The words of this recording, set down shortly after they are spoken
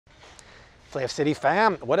Flav City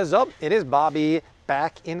fam, what is up? It is Bobby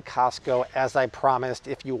back in Costco as I promised.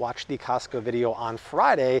 If you watched the Costco video on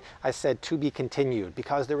Friday, I said to be continued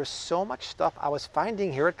because there was so much stuff I was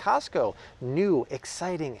finding here at Costco. New,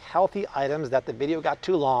 exciting, healthy items that the video got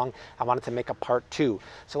too long. I wanted to make a part 2.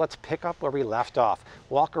 So let's pick up where we left off.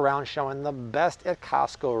 Walk around showing the best at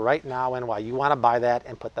Costco right now and why you want to buy that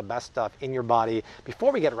and put the best stuff in your body.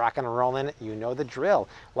 Before we get rocking and rolling, you know the drill.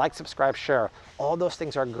 Like, subscribe, share. All those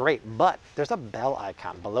things are great, but there's a bell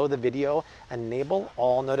icon below the video. Enable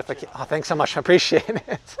all notifications. Oh, thanks so much. I appreciate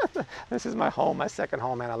it. This is my home, my second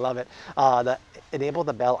home, man. I love it. Enable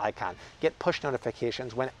the bell icon. Get push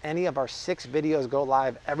notifications when any of our 6 videos go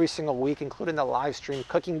live every single week, including the live stream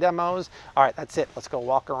cooking demos. All right, that's it. Let's go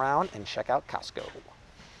walk around and check out Costco.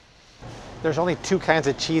 There's only 2 kinds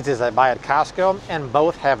of cheeses I buy at Costco, and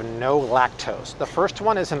both have no lactose. The first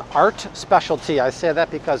one is an Art specialty. I say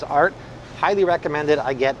that because Art, highly recommended.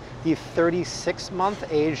 I get the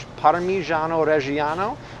 36-month aged Parmigiano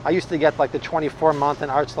Reggiano. I used to get like the 24-month, and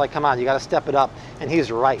Art's like, come on, you got to step it up. And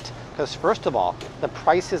he's right, because first of all, the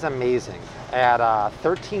price is amazing. At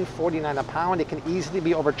 $13.49 a pound, it can easily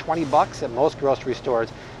be over 20 bucks at most grocery stores.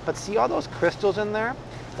 But see all those crystals in there?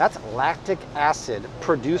 That's lactic acid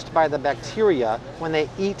produced by the bacteria when they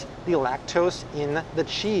eat the lactose in the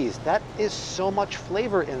cheese. That is so much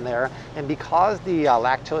flavor in there, and because the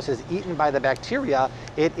lactose is eaten by the bacteria,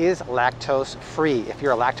 it is lactose free. If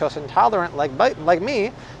you're lactose intolerant like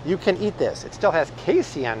me, you can eat this. It still has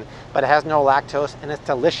casein, but it has no lactose, and it's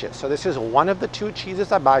delicious. So this is one of the 2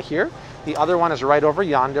 cheeses I buy here. The other one is right over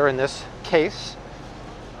yonder in this case.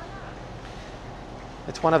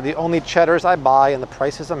 It's one of the only cheddars I buy, and the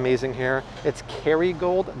price is amazing here. It's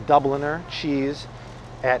Kerrygold Dubliner cheese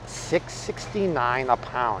at $6.69 a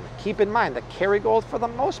pound. Keep in mind that Kerrygold, for the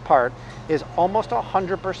most part, is almost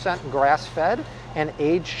 100% grass-fed, and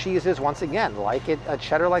aged cheeses, once again, like a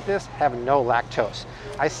cheddar like this, have no lactose.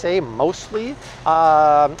 I say mostly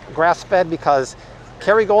grass-fed because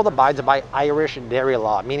Kerrygold abides by Irish dairy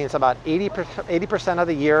law, meaning it's about 80% of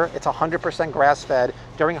the year, it's 100% grass-fed.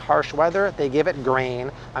 During harsh weather, they give it grain.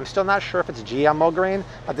 I'm still not sure if it's GMO grain,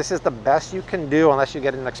 but this is the best you can do unless you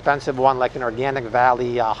get an expensive one like an Organic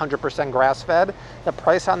Valley 100% grass-fed. The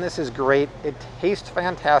price on this is great. It tastes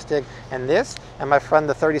fantastic. And this and my friend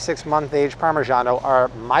the 36-month aged Parmigiano are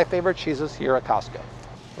my favorite cheeses here at Costco.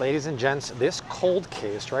 Ladies and gents, this cold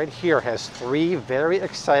case right here has 3 very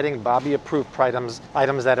exciting Bobby approved items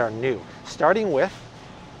that are new. Starting with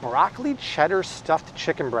broccoli cheddar stuffed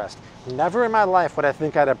chicken breast. Never in my life would I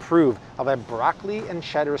think I'd approve of a broccoli and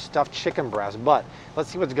cheddar stuffed chicken breast, but let's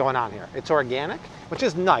see what's going on here. It's organic, which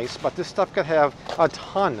is nice, but this stuff could have a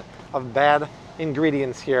ton of bad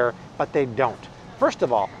ingredients here, but they don't. First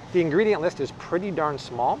of all, the ingredient list is pretty darn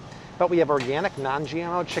small, but we have organic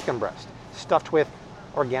non-GMO chicken breast stuffed with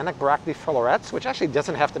organic broccoli florets, which actually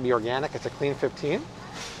doesn't have to be organic, it's a clean 15.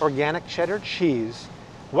 Organic cheddar cheese.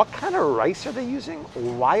 What kind of rice are they using?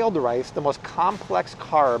 Wild rice, the most complex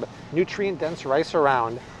carb, nutrient-dense rice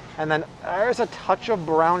around. And then there's a touch of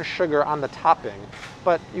brown sugar on the topping.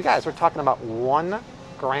 But you guys, we're talking about 1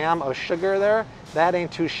 gram of sugar there. That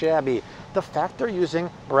ain't too shabby. The fact they're using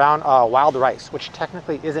wild rice, which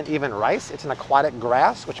technically isn't even rice, it's an aquatic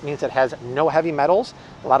grass, which means it has no heavy metals.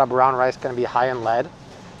 A lot of brown rice can be high in lead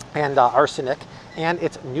and arsenic, and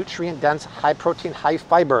it's nutrient-dense, high-protein,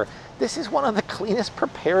 high-fiber. This is one of the cleanest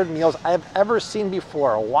prepared meals I've ever seen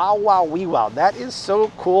before. Wow, wow, wee wow. That is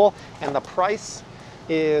so cool, and the price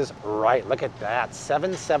is right. Look at that,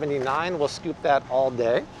 $7.79. We'll scoop that all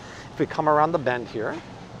day. If we come around the bend here,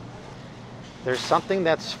 there's something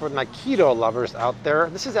that's for my keto lovers out there.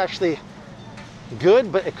 This is actually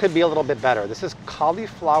good, but it could be a little bit better. This is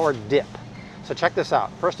cauliflower dip. So check this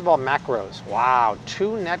out. First of all, macros. Wow,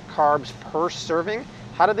 2 net carbs per serving.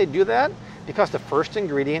 How do they do that? Because the first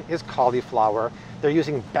ingredient is cauliflower. They're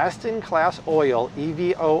using best-in-class oil,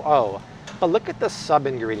 EVOO. But look at the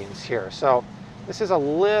sub-ingredients here. So this is a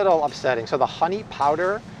little upsetting. So the honey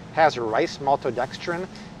powder has rice maltodextrin.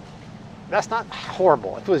 That's not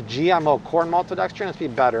horrible. If it was GMO corn maltodextrin, it'd be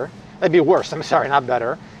better. It'd be worse, I'm sorry, not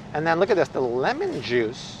better. And then look at this, the lemon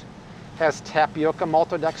juice has tapioca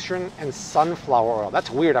maltodextrin and sunflower oil.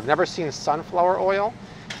 That's weird, I've never seen sunflower oil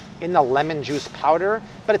in the lemon juice powder,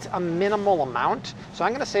 but it's a minimal amount. So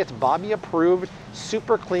I'm gonna say it's Bobby approved,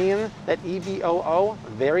 super clean, that EVOO,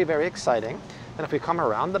 very, very exciting. And if we come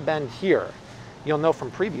around the bend here, you'll know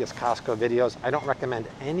from previous Costco videos, I don't recommend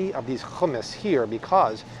any of these hummus here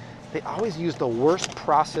because they always use the worst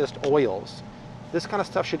processed oils. This kind of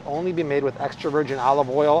stuff should only be made with extra virgin olive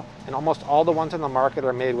oil, and almost all the ones in the market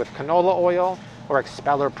are made with canola oil, or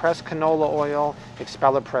expeller pressed canola oil,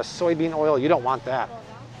 expeller pressed soybean oil. You don't want that.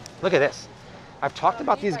 Look at this. I've talked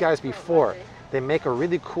about these guys before. They make a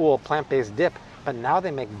really cool plant-based dip, but now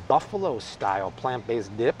they make buffalo style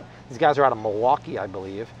plant-based dip. These guys are out of Milwaukee, I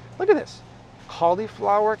believe. Look at this.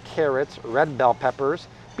 Cauliflower, carrots, red bell peppers.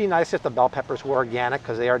 Be nice if the bell peppers were organic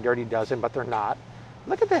because they are Dirty Dozen, but they're not.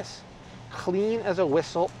 Look at this. Clean as a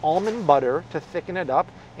whistle, almond butter to thicken it up,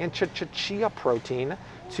 and chia protein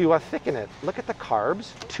to thicken it. Look at the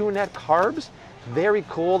carbs, 2 net carbs. Very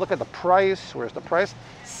cool. Look at the price. Where's the price?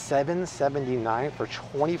 $7.79 for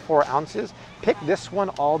 24 ounces. Pick this one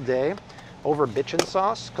all day over bitchin'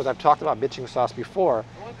 sauce, because I've talked about bitchin' sauce before.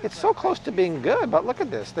 It's so close to being good, but look at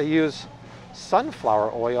this. They use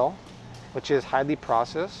sunflower oil, which is highly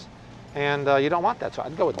processed, and you don't want that, so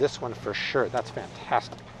I'd go with this one for sure. That's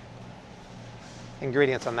fantastic.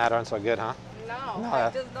 Ingredients on that aren't so good, huh? No,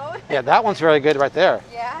 I just know it. Yeah, that one's very good right there.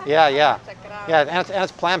 Yeah? Yeah. Check it out. Yeah, and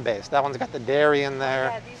it's plant-based. That one's got the dairy in there.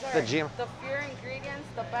 Yeah, these are the fewer ingredients,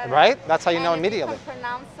 the better. Right? That's how you know if immediately. you can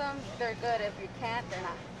pronounce them, they're good. If you can't, they're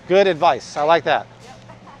not. Good advice. I like that. Yep.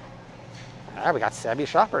 All right, we got savvy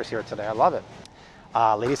shoppers here today. I love it.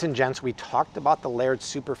 Ladies and gents, we talked about the Laird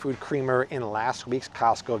Superfood Creamer in last week's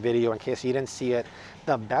Costco video. In case you didn't see it,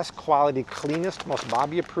 the best quality, cleanest, most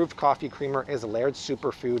Bobby approved coffee creamer is Laird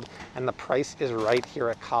Superfood, and the price is right here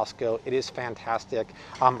at Costco. It is fantastic.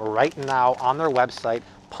 Right now on their website,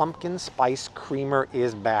 pumpkin spice creamer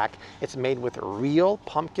is back. It's made with real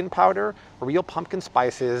pumpkin powder, real pumpkin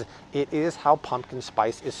spices. It is how pumpkin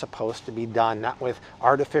spice is supposed to be done, not with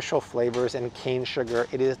artificial flavors and cane sugar.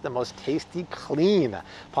 It is the most tasty, clean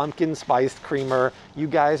pumpkin spiced creamer. You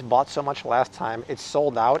guys bought so much last time. It's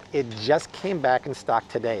sold out. It just came back in stock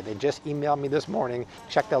today. They just emailed me this morning.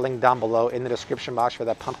 Check the link down below in the description box for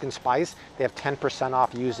that pumpkin spice. They have 10%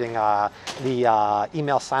 off using the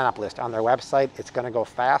email sign up list on their website. It's gonna go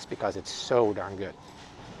fast because it's so darn good.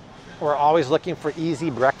 We're always looking for easy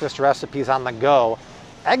breakfast recipes on the go.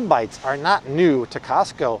 Egg bites are not new to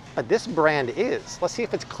Costco, but this brand is. Let's see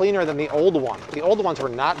if it's cleaner than the old one. The old ones were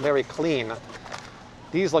not very clean.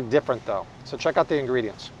 These look different though. So check out the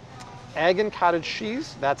ingredients. Egg and cottage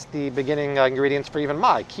cheese, that's the beginning ingredients for even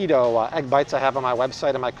my keto egg bites I have on my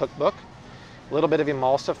website and my cookbook. A little bit of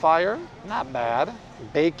emulsifier, not bad.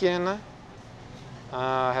 Bacon,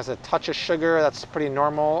 has a touch of sugar, that's pretty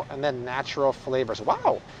normal, and then natural flavors.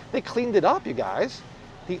 Wow, they cleaned it up, you guys.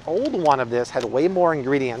 The old one of this had way more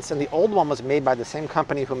ingredients, and the old one was made by the same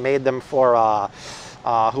company who made them for,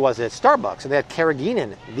 who was it, Starbucks, and they had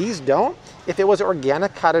carrageenan. These don't. If it was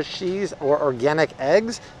organic cottage cheese or organic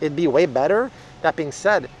eggs, it'd be way better. That being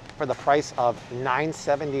said, for the price of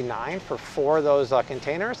 $9.79 for 4 of those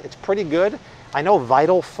containers, it's pretty good. I know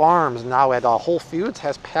Vital Farms now at Whole Foods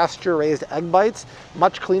has pasture-raised egg bites,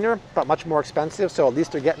 much cleaner, but much more expensive, so at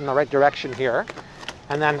least they're getting in the right direction here.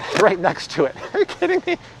 And then right next to it, are you kidding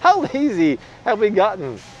me? How lazy have we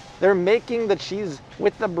gotten? They're making the cheese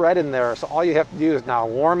with the bread in there, so all you have to do is now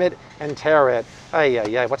warm it and tear it.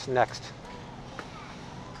 Ay, what's next?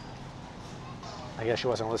 I guess she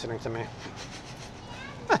wasn't listening to me.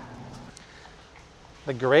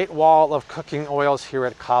 The Great Wall of Cooking Oils here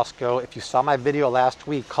at Costco. If you saw my video last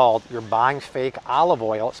week called You're Buying Fake Olive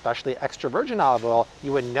Oil, especially extra virgin olive oil,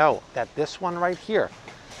 you would know that this one right here,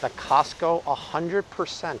 the Costco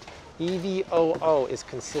 100% EVOO, is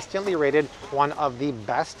consistently rated one of the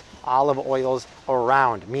best olive oils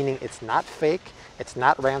around, meaning it's not fake, it's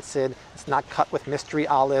not rancid, it's not cut with mystery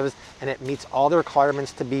olives, and it meets all the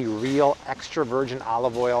requirements to be real extra virgin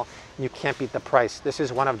olive oil. You can't beat the price. This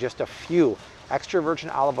is one of just a few extra virgin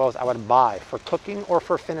olive oils I would buy for cooking or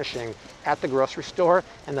for finishing at the grocery store,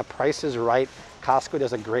 and the price is right. Costco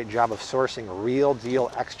does a great job of sourcing real deal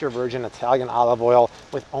extra virgin Italian olive oil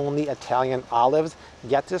with only Italian olives.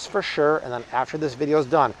 Get this for sure, and then after this video is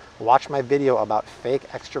done, watch my video about fake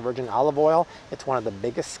extra virgin olive oil. It's one of the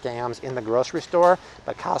biggest scams in the grocery store,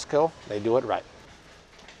 but Costco, they do it right.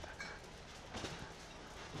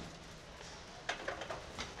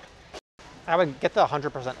 I would get the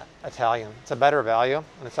 100% Italian. It's a better value,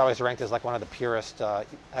 and it's always ranked as like one of the purest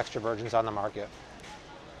extra virgins on the market.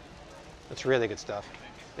 It's really good stuff.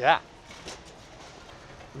 Yeah.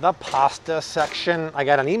 The pasta section. I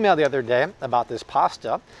got an email the other day about this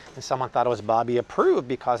pasta, and someone thought it was Bobby approved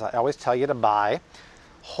because I always tell you to buy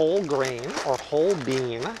whole grain or whole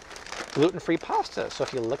bean gluten-free pasta. So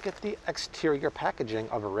if you look at the exterior packaging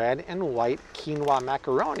of red and white quinoa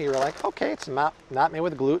macaroni, you're like, okay, it's not made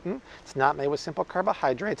with gluten, it's not made with simple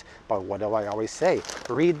carbohydrates, but what do I always say?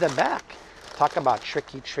 Read the back. Talk about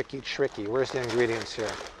tricky, tricky, tricky. Where's the ingredients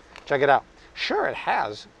here? Check it out. Sure, it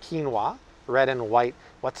has quinoa, red and white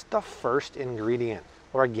What's the first ingredient?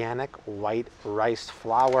 Organic white rice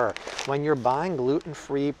flour. When you're buying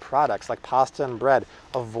gluten-free products like pasta and bread,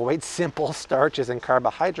 avoid simple starches and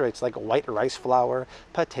carbohydrates like white rice flour,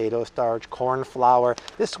 potato starch, corn flour.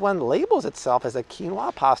 This one labels itself as a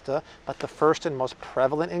quinoa pasta, but the first and most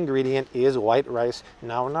prevalent ingredient is white rice.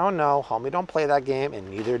 No, no, no, homie, don't play that game,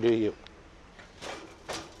 and neither do you.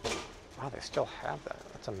 Wow, they still have that.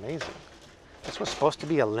 That's amazing. This was supposed to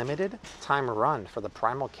be a limited time run for the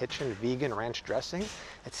Primal Kitchen vegan ranch dressing.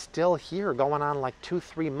 It's still here, going on like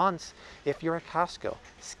 2-3 months. If you're at Costco,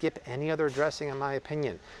 skip any other dressing in my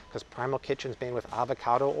opinion, because Primal Kitchen's made with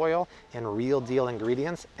avocado oil and real deal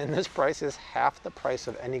ingredients, and this price is half the price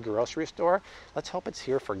of any grocery store. Let's hope it's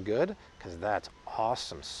here for good, because that's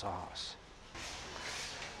awesome sauce.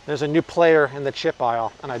 There's a new player in the chip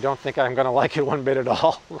aisle, and I don't think I'm gonna like it one bit at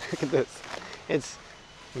all. Look at this. It's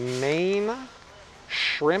Maine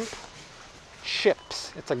shrimp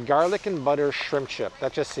chips. It's a garlic and butter shrimp chip.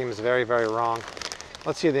 That just seems very, very wrong.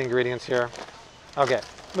 Let's see the ingredients here. Okay,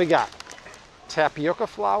 we got tapioca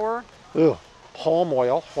flour, palm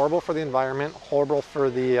oil, horrible for the environment, horrible for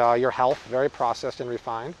the your health, very processed and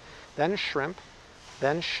refined. Then shrimp,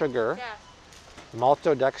 then sugar,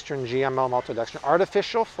 maltodextrin, GMO maltodextrin,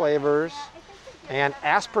 artificial flavors, and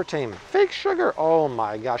aspartame, fake sugar. Oh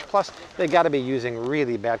my gosh. Plus, they got to be using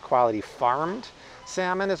really bad quality farmed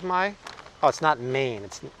salmon is my, oh, it's not Maine.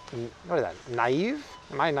 It's, what is that, naive?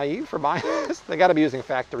 Am I naive for buying this? They got to be using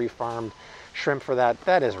factory farmed shrimp for that.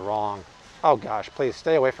 That is wrong. Oh gosh, please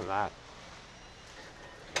stay away from that.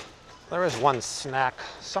 There is one snack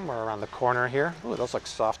somewhere around the corner here. Ooh, those look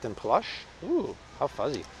soft and plush. Ooh, how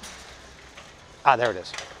fuzzy. Ah, there it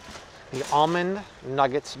is. The almond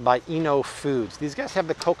nuggets by Eno Foods. These guys have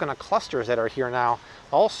the coconut clusters that are here now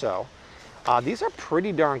also. These are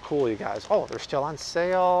pretty darn cool, you guys. Oh, they're still on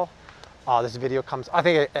sale. This video comes, I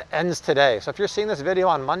think it ends today. So if you're seeing this video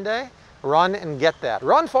on Monday, run and get that.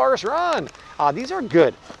 Run, Forrest, run! These are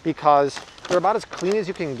good because they're about as clean as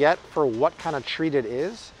you can get for what kind of treat it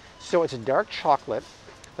is. So it's dark chocolate.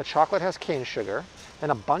 The chocolate has cane sugar, then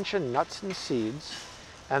a bunch of nuts and seeds,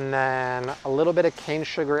 and then a little bit of cane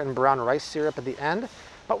sugar and brown rice syrup at the end.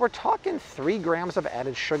 But we're talking 3 grams of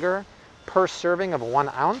added sugar per serving of 1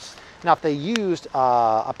 ounce. Now, if they used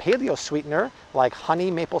a paleo sweetener like honey,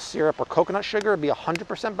 maple syrup, or coconut sugar, it'd be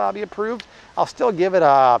 100% Bobby approved. I'll still give it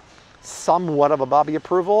a somewhat of a Bobby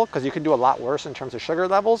approval because you can do a lot worse in terms of sugar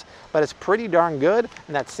levels, but it's pretty darn good.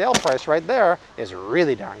 And that sale price right there is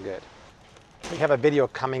really darn good. We have a video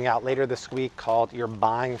coming out later this week called You're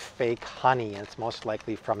Buying Fake Honey, and it's most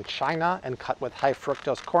likely from China and cut with high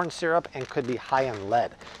fructose corn syrup and could be high in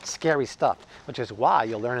lead. Scary stuff, which is why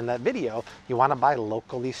you'll learn in that video you want to buy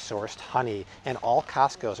locally sourced honey. And all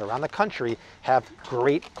Costco's around the country have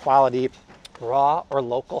great quality raw or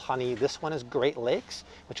local honey. This one is Great Lakes,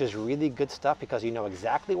 which is really good stuff because you know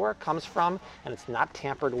exactly where it comes from and it's not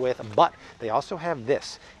tampered with. But they also have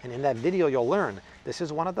this, and in that video you'll learn this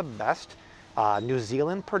is one of the best New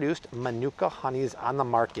Zealand produced Manuka honeys on the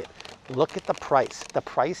market. Look at the price. The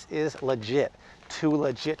price is legit. Too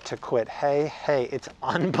legit to quit. Hey, it's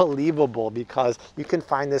unbelievable because you can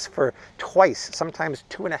find this for twice, sometimes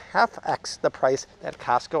 2.5x the price that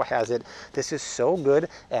Costco has it. This is so good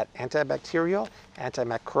at antibacterial,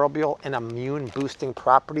 antimicrobial, and immune boosting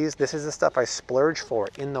properties. This is the stuff I splurge for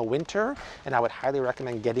in the winter, and I would highly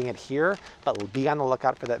recommend getting it here, but be on the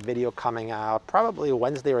lookout for that video coming out probably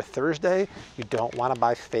Wednesday or Thursday. You don't want to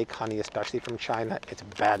buy fake honey, especially from China. It's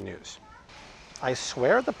bad news. I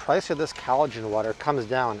swear the price of this collagen water comes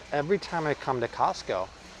down every time I come to Costco.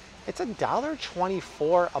 It's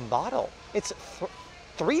 $1.24 a bottle. It's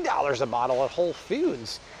 $3 a bottle at Whole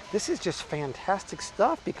Foods. This is just fantastic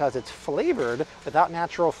stuff because it's flavored without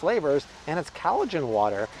natural flavors and it's collagen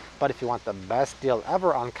water. But if you want the best deal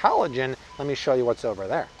ever on collagen, let me show you what's over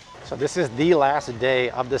there. So this is the last day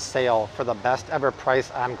of the sale for the best ever price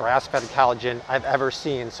on grass-fed collagen I've ever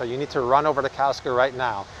seen. So you need to run over to Costco right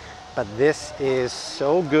now. But this is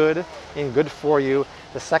so good and good for you.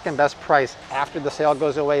 The second best price after the sale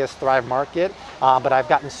goes away is Thrive Market. But I've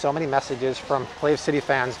gotten so many messages from Flave City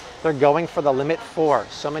fans. They're going for the limit 4.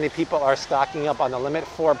 So many people are stocking up on the limit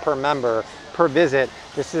 4 per member, per visit.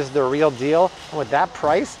 This is the real deal. And with that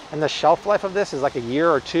price and the shelf life of this is like a year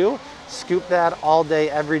or 2, scoop that all day,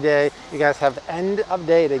 every day. You guys have the end of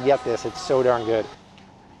day to get this. It's so darn good.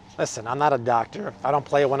 Listen, I'm not a doctor. I don't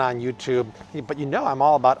play one on YouTube, but you know I'm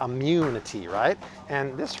all about immunity, right?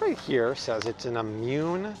 And this right here says it's an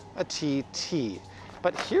immunity tea.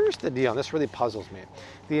 But here's the deal, and this really puzzles me.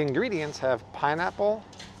 The ingredients have pineapple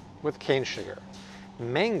with cane sugar,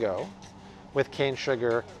 mango with cane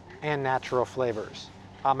sugar, and natural flavors.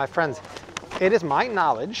 My friends, it is my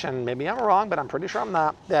knowledge, and maybe I'm wrong, but I'm pretty sure I'm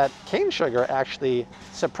not, that cane sugar actually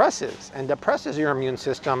suppresses and depresses your immune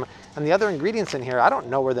system. And the other ingredients in here, I don't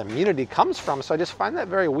know where the immunity comes from, so I just find that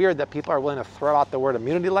very weird that people are willing to throw out the word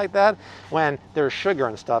immunity like that when there's sugar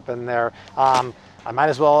and stuff in there. I might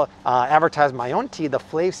as well advertise my own tea, the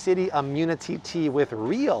Flav City Immunity Tea with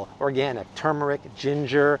real organic turmeric,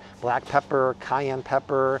 ginger, black pepper, cayenne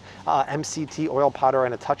pepper, MCT oil powder,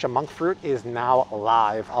 and a touch of monk fruit is now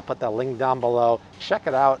live. I'll put the link down below. Check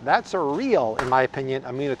it out. That's a real, in my opinion,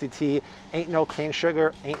 immunity tea. Ain't no cane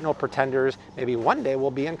sugar, ain't no pretenders. Maybe one day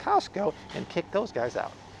we'll be in Costco and kick those guys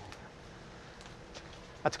out.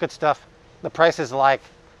 That's good stuff. The price is like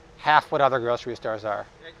half what other grocery stores are.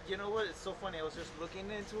 You know what? It's so funny. I was just looking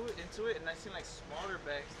into it, and I seen like smaller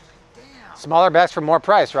bags. I'm like, damn. Smaller bags for more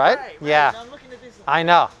price, right? Right. Yeah. Now I'm looking at this. I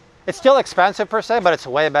know. It's still expensive per se, but it's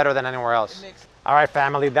way better than anywhere else. All right,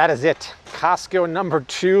 family, that is it. Costco number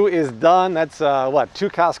 2 is done. That's what, 2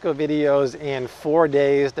 Costco videos in 4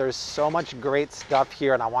 days. There's so much great stuff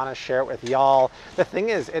here, and I want to share it with y'all. The thing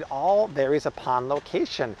is, it all varies upon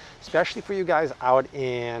location, especially for you guys out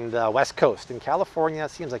in the West Coast. In California, it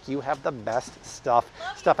seems like you have the best stuff.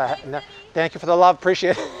 Thank you for the love,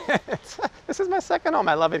 appreciate it. This is my second home.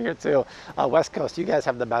 I love it here too. West Coast, you guys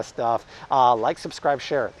have the best stuff. Like, subscribe,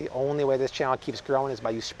 share. The only way this channel keeps growing is by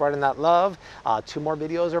you spreading that love. 2 more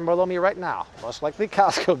videos are below me right now, most likely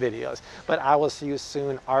Costco videos. But I will see you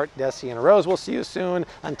soon. Art, Desi, and Rose will see you soon.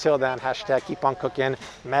 Until then, hashtag keep on cooking.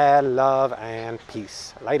 Mad love and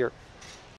peace. Later.